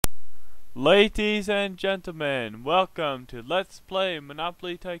Ladies and gentlemen, welcome to Let's Play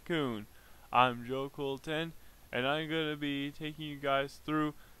Monopoly Tycoon. I'm Joe Coulton, and I'm going to be taking you guys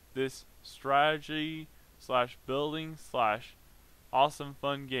through this strategy slash building slash awesome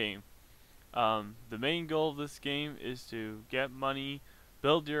fun game. The main goal of this game is to get money,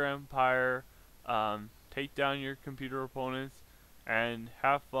 build your empire, take down your computer opponents, and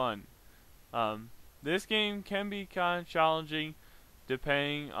have fun. This game can be kind of challenging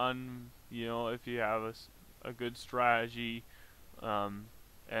depending on if you have a good strategy, and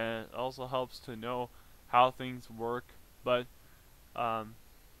it also helps to know how things work. But um,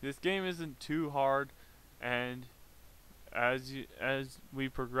 this game isn't too hard, and as we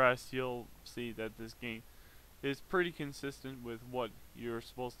progress, you'll see that this game is pretty consistent with what you're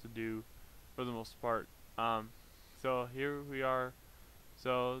supposed to do for the most part. So here we are.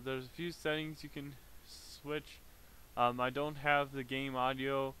 So there's a few settings you can switch. I don't have the game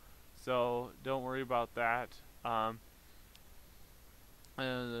audio, so don't worry about that. And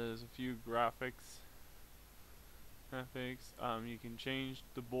there's a few graphics. You can change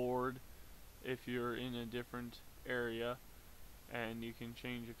the board if you're in a different area, and you can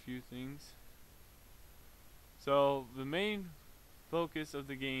change a few things. So the main focus of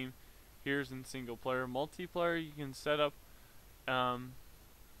the game here is in single player. Multiplayer, you can set up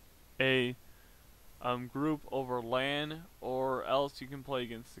a group over LAN, or else you can play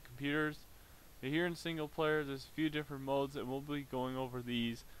against the computers. But here in single player, there's a few different modes, and we'll be going over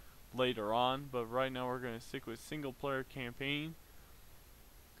these later on. But right now, we're going to stick with single player campaign.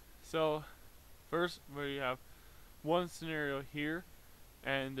 So first, we have one scenario here,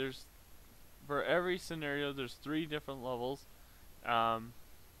 and for every scenario, there's 3 different levels.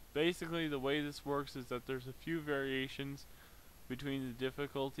 Basically, the way this works is that there's a few variations between the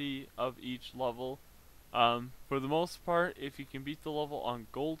difficulty of each level. For the most part, if you can beat the level on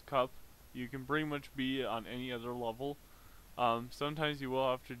Gold Cup, you can pretty much beat it on any other level. Sometimes you will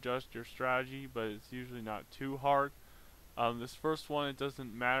have to adjust your strategy, but it's usually not too hard. This first one, it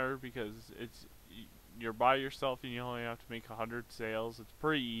doesn't matter because you're by yourself and you only have to make 100 sales. It's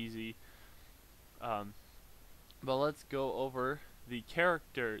pretty easy. But let's go over the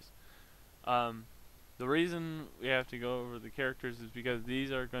characters. The reason we have to go over the characters is because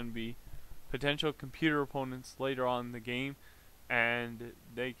these are going to be potential computer opponents later on in the game, and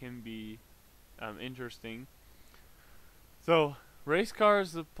they can be interesting. So race car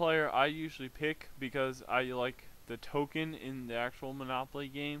is the player I usually pick because I like the token in the actual Monopoly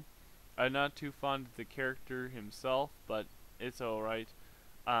game. I'm not too fond of the character himself, but it's alright.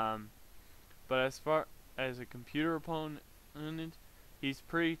 But as far as a computer opponent, he's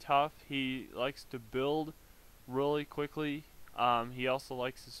pretty tough. He likes to build really quickly. He also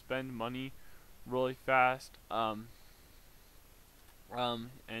likes to spend money really fast. And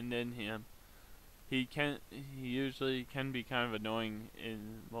then he usually can be kind of annoying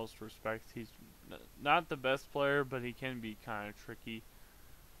in most respects. He's not the best player, but he can be kind of tricky.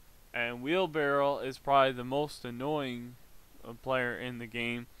 And Wheelbarrow is probably the most annoying player in the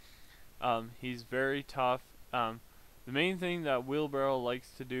game. He's very tough. The main thing that Wheelbarrow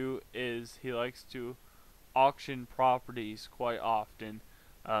likes to do is he likes to auction properties quite often.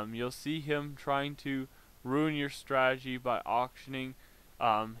 You'll see him trying to ruin your strategy by auctioning.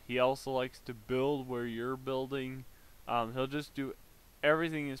 He also likes to build where you're building. He'll just do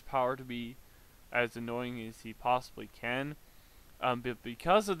everything in his power to be as annoying as he possibly can. But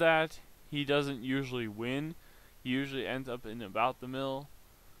because of that, he doesn't usually win. He usually ends up in about the middle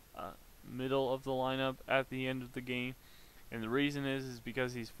of the lineup at the end of the game. And the reason is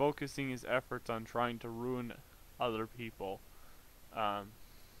because he's focusing his efforts on trying to ruin other people.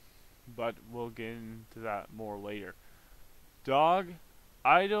 But we'll get into that more later. Dog,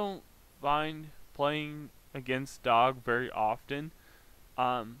 I don't find playing against Dog very often.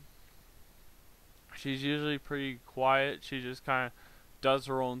 She's usually pretty quiet. She just kind of does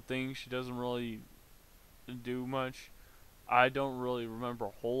her own thing. She doesn't really do much. I don't really remember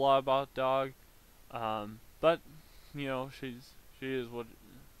a whole lot about Dog, but she is what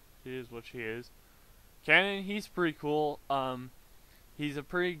she is. Cannon, he's pretty cool. He's a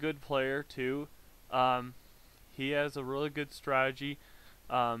pretty good player too. He has a really good strategy.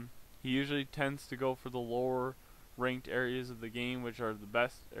 He usually tends to go for the lower ranked areas of the game, which are the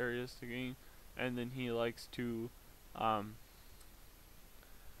best areas to game, and then he likes to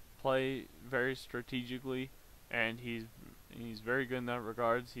play very strategically, and he's very good in that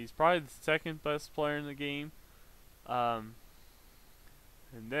regards. He's probably the second best player in the game. And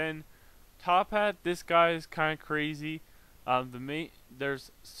then Top Hat, this guy is kind of crazy.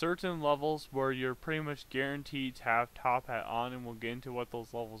 There's certain levels where you're pretty much guaranteed to have Top Hat on, and we'll get into what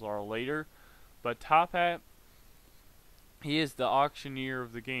those levels are later. But Top Hat, he is the auctioneer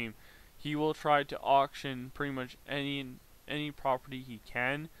of the game. He will try to auction pretty much any property he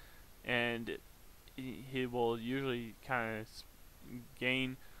can, and he will usually kind of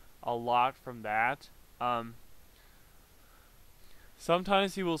gain a lot from that.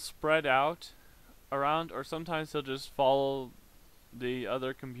 Sometimes he will spread out around, or sometimes he'll just follow the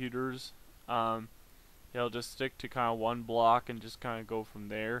other computers. He'll just stick to kind of one block and just kind of go from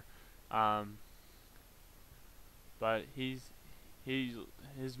there. Um, but his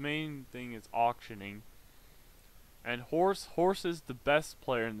main thing is auctioning. And Horse is the best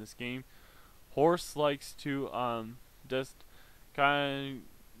player in this game. Horse likes to just kind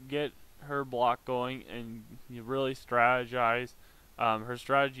of get her block going and you really strategize. Her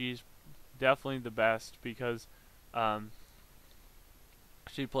strategy is definitely the best because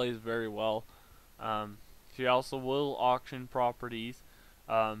she plays very well. She also will auction properties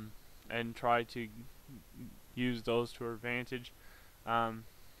and try to use those to her advantage.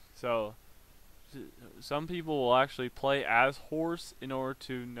 So some people will actually play as Horse in order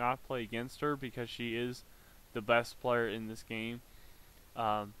to not play against her because she is the best player in this game.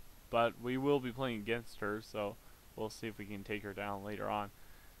 But we will be playing against her, so we'll see if we can take her down later on.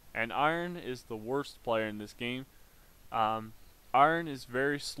 And Iron is the worst player in this game. Iron is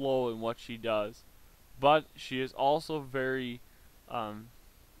very slow in what she does, but she is also very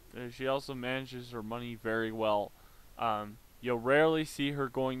she also manages her money very well. You'll rarely see her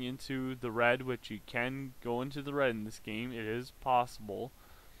going into the red, which you can go into the red in this game. It is possible,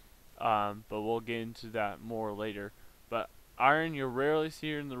 but we'll get into that more later. But Iron, you'll rarely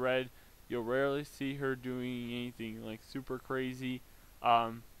see her in the red. You'll rarely see her doing anything like super crazy,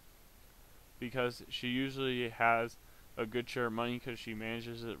 because she usually has a good share of money because she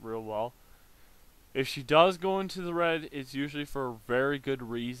manages it real well. If she does go into the red, it's usually for a very good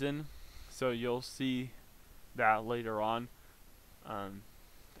reason, so you'll see that later on.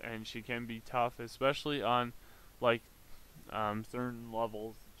 And she can be tough, especially on like certain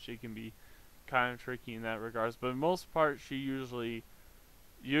levels. She can be kind of tricky in that regards, but most part she usually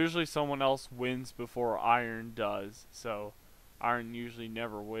someone else wins before Iron does. So Iron usually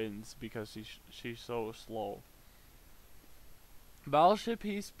never wins because she's so slow. Battleship,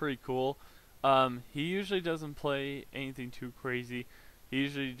 he's pretty cool. He usually doesn't play anything too crazy. He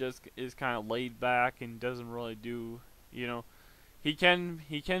usually just is kind of laid back and doesn't really do, you know, he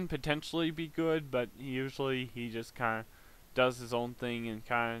can potentially be good, but usually he just kind of does his own thing and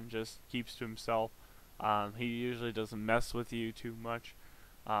kind of just keeps to himself. He usually doesn't mess with you too much,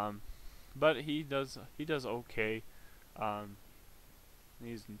 but he does okay.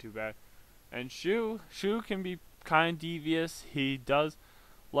 He isn't too bad. And Shu can be kind of devious. He does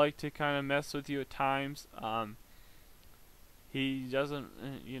like to kind of mess with you at times. He doesn't,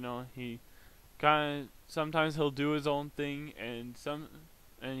 he kind of sometimes he'll do his own thing, and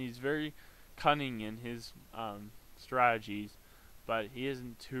he's very cunning in his strategies, but he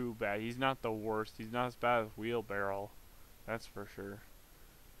isn't too bad. He's not the worst. He's not as bad as Wheelbarrow, that's for sure.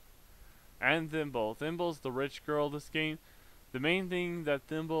 And Thimble's the rich girl of this game. The main thing that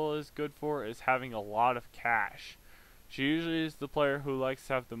Thimble is good for is having a lot of cash. She usually is the player who likes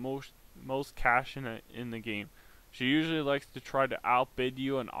to have the most cash in the game. She usually likes to try to outbid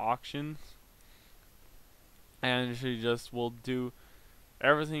you in auctions, and she just will do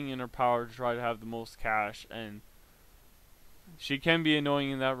everything in her power to try to have the most cash. And she can be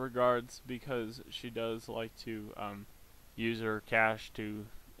annoying in that regards because she does like to use her cash to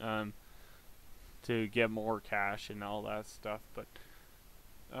get more cash and all that stuff. But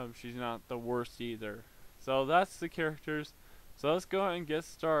she's not the worst either. So that's the characters. So let's go ahead and get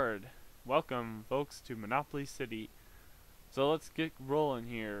started. Welcome, folks, to Monopoly City. So let's get rolling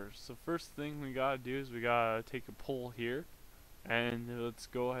here. So first thing we gotta do is we gotta take a poll here, and let's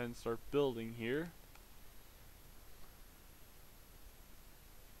go ahead and start building here.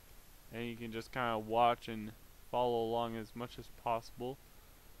 And you can just kind of watch and follow along as much as possible.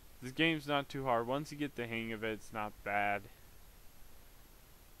 This game's not too hard. Once you get the hang of it, it's not bad.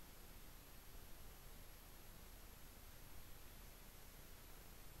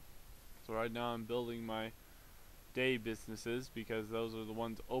 So right now I'm building my day businesses because those are the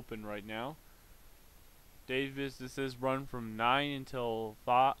ones open right now. Day businesses run from 9 until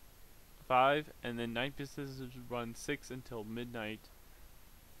 5, and then night businesses run 6 until midnight.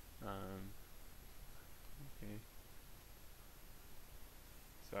 Okay.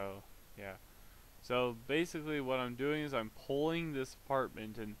 So, yeah. So basically what I'm doing is I'm pulling this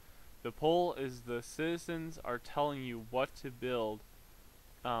apartment, and The poll is the citizens are telling you what to build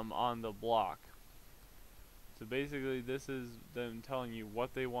on the block. So basically this is them telling you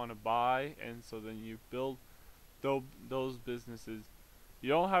what they want to buy, and so then you build those businesses. You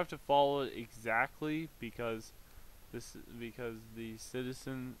don't have to follow it exactly because because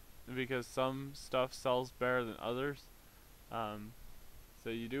some stuff sells better than others. So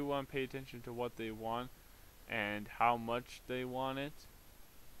you do want to pay attention to what they want and how much they want it.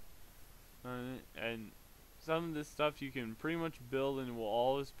 And some of this stuff you can pretty much build and will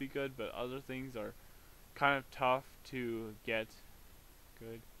always be good, but other things are kind of tough to get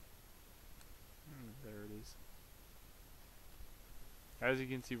good. There it is. As you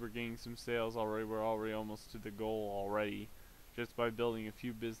can see, we're getting some sales already. We're already almost to the goal already, just by building a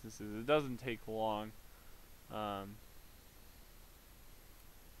few businesses. It doesn't take long.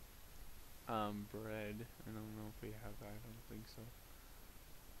 Bread. I don't know if we have that. I don't think so.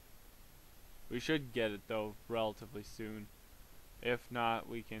 We should get it though relatively soon. If not,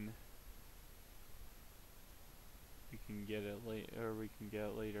 we can get it late, or we can get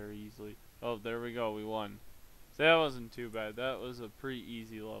it later easily. Oh, there we go. We won. So that wasn't too bad. That was a pretty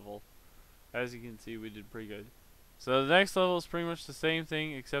easy level. As you can see, we did pretty good. So the next level is pretty much the same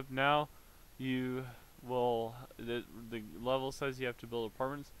thing, except now you will the level says you have to build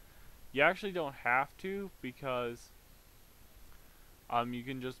apartments. You actually don't have to, because you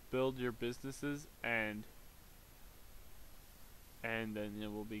can just build your businesses and then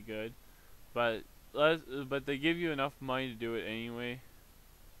it will be good. But they give you enough money to do it anyway.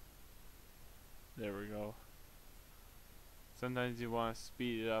 There we go. Sometimes you want to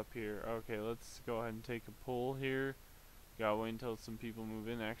speed it up here. Okay, let's go ahead and take a pull here. Gotta wait until some people move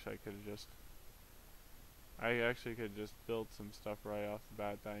in. Actually, I actually could just build some stuff right off the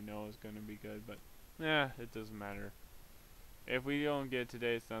bat that I know is going to be good, but it doesn't matter. If we don't get it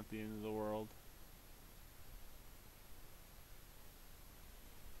today, it's not the end of the world.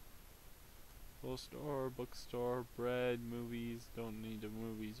 Clothes store, bookstore, bread, movies. Don't need the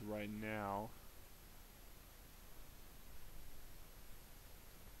movies right now.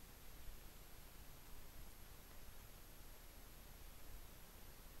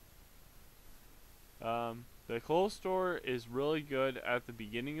 The clothes store is really good at the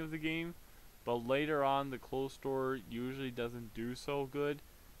beginning of the game, but later on the clothes store usually doesn't do so good.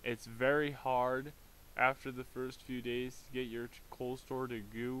 It's very hard after the first few days to get your clothes store to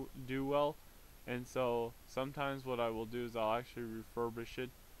do well, and so sometimes what I will do is I'll actually refurbish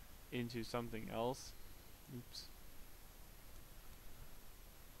it into something else. Oops.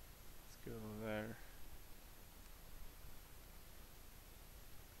 Let's go there.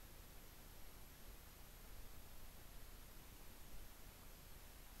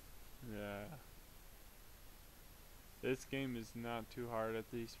 Yeah. This game is not too hard at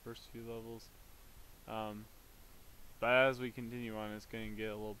these first few levels. But as we continue on, it's going to get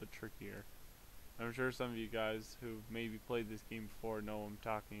a little bit trickier. I'm sure some of you guys who've maybe played this game before know what I'm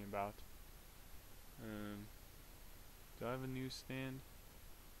talking about. Do I have a newsstand?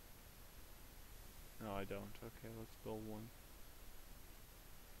 No, I don't. Okay, let's build one.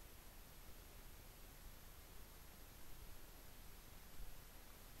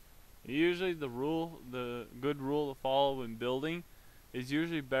 Usually the good rule to follow when building is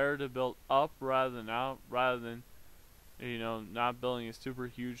usually better to build up rather than out, rather than, you know, not building a super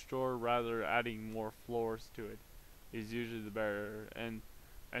huge store, rather adding more floors to it is usually the better. And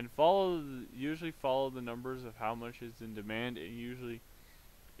usually follow the numbers of how much is in demand, and usually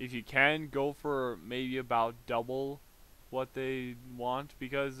if you can go for maybe about double what they want,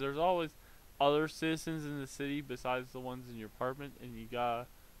 because there's always other citizens in the city besides the ones in your apartment, and you gotta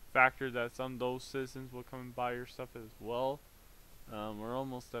factor that some of those citizens will come and buy your stuff as well. We're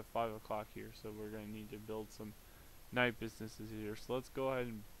almost at 5 o'clock here, so we're going to need to build some night businesses here. So let's go ahead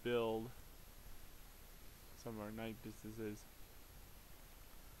and build some of our night businesses.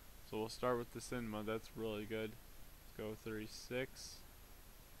 So we'll start with the cinema. That's really good. Let's go 36.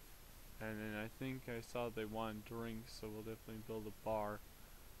 And then I think I saw they want drinks, so we'll definitely build a bar.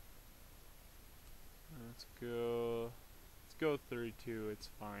 Let's go 32, it's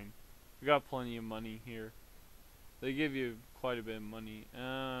fine. We got plenty of money here. They give you quite a bit of money.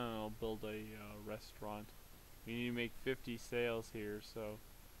 I'll build a restaurant. We need to make 50 sales here, so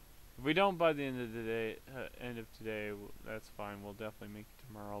if we don't by the end of today, that's fine. We'll definitely make it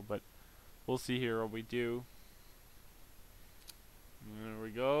tomorrow, but we'll see here what we do. There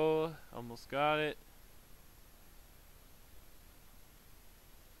we go. Almost got it.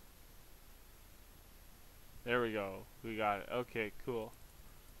 There we go. We got it. Okay, cool.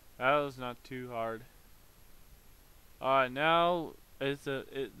 That was not too hard. Alright, now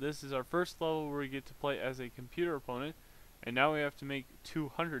this is our first level where we get to play as a computer opponent, and now we have to make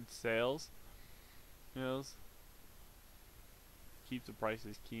 200 sales. You know, keep the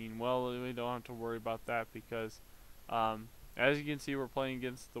prices keen. Well, we don't have to worry about that because, as you can see, we're playing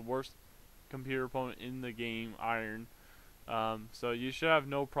against the worst computer opponent in the game, Iron. So you should have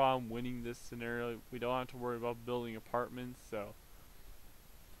no problem winning this scenario. We don't have to worry about building apartments, so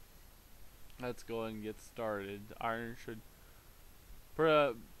let's go ahead and get started. Iron should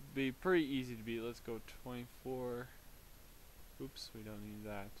be pretty easy to beat. Let's go 24. Oops, we don't need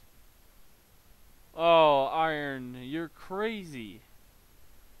that. Oh, Iron, you're crazy.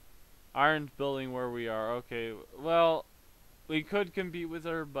 Iron's building where we are. Okay, well, we could compete with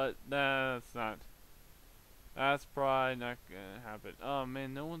her, but that's not. That's probably not gonna happen. Oh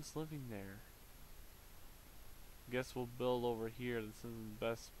man, no one's living there. Guess we'll build over here. This isn't the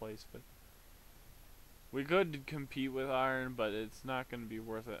best place, but we could compete with Iron, but it's not gonna be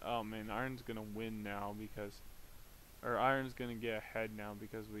worth it. Oh man, Iron's gonna win now because, or Iron's gonna get ahead now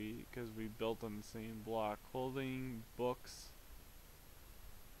because we built on the same block. Clothing, books.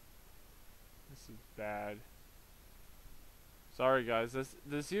 This is bad. Sorry guys,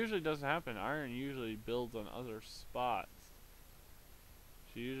 this usually doesn't happen. Iron usually builds on other spots.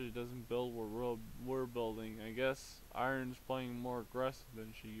 She usually doesn't build where we're building. I guess Iron's playing more aggressive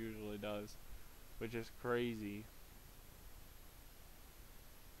than she usually does, which is crazy.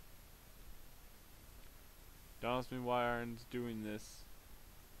 Don't ask me why Iron's doing this.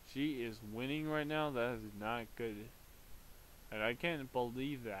 She is winning right now. That is not good. And I can't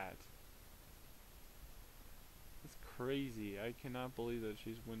believe that. It's crazy. I cannot believe that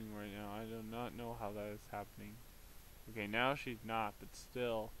she's winning right now. I do not know how that is happening. Okay, now she's not, but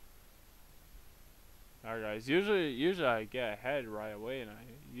still. Alright guys, usually I get ahead right away and I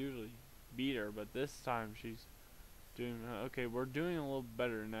usually beat her, but this time she's doing okay, we're doing a little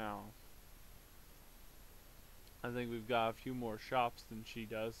better now. I think we've got a few more shops than she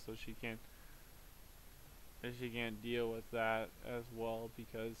does, so she can't deal with that as well,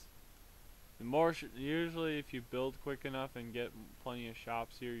 because the more usually if you build quick enough and get plenty of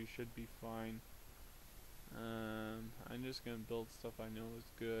shops here, you should be fine. I'm just gonna build stuff I know is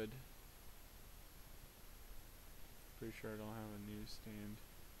good. Pretty sure I don't have a newsstand.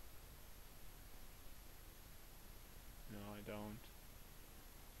 No, I don't.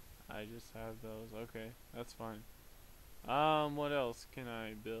 I just have those. Okay, that's fine. What else can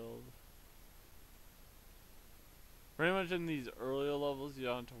I build? Pretty much in these earlier levels, you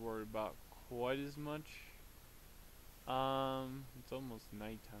don't have to worry about quite as much. It's almost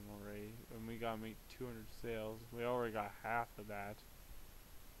nighttime already, and we gotta make 200 sales. We already got half of that.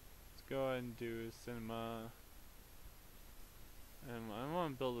 Let's go ahead and do a cinema. And I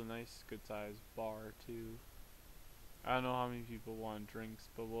want to build a nice, good-sized bar too. I don't know how many people want drinks,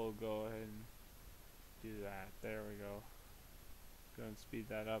 but we'll go ahead and do that. There we go. Go and speed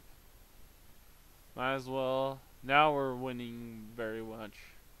that up. Might as well. Now we're winning very much.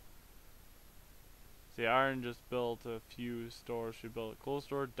 See, Iron just built a few stores. She built a clothes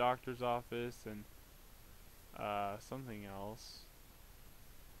store, doctor's office, and something else.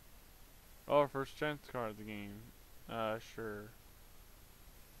 Oh, first chance card of the game. Sure.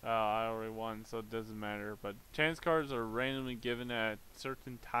 I already won, so it doesn't matter. But chance cards are randomly given at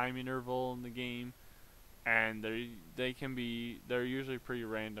certain time interval in the game, and they're usually pretty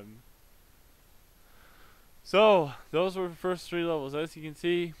random. So those were the first 3 levels. As you can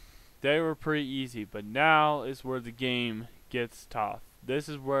see, they were pretty easy. But now is where the game gets tough. This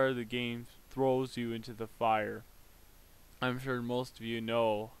is where the game throws you into the fire. I'm sure most of you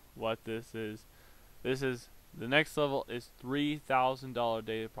know what this is. The next level is $3,000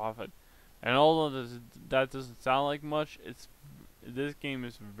 daily profit, and although that doesn't sound like much, this game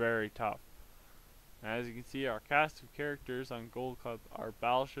is very tough. And as you can see, our cast of characters on Gold Club are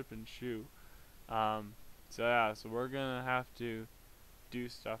Battleship and Shoe. So yeah, so we're gonna have to do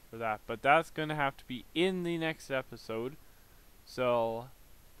stuff for that, but that's gonna have to be in the next episode. So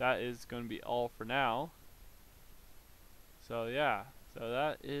that is gonna be all for now. So yeah, so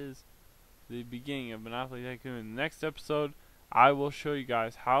that is the beginning of Monopoly Tycoon. In the next episode, I will show you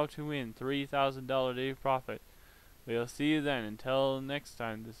guys how to win $3,000 daily profit. We'll see you then. Until next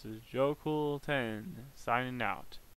time, this is JoeCool10 signing out.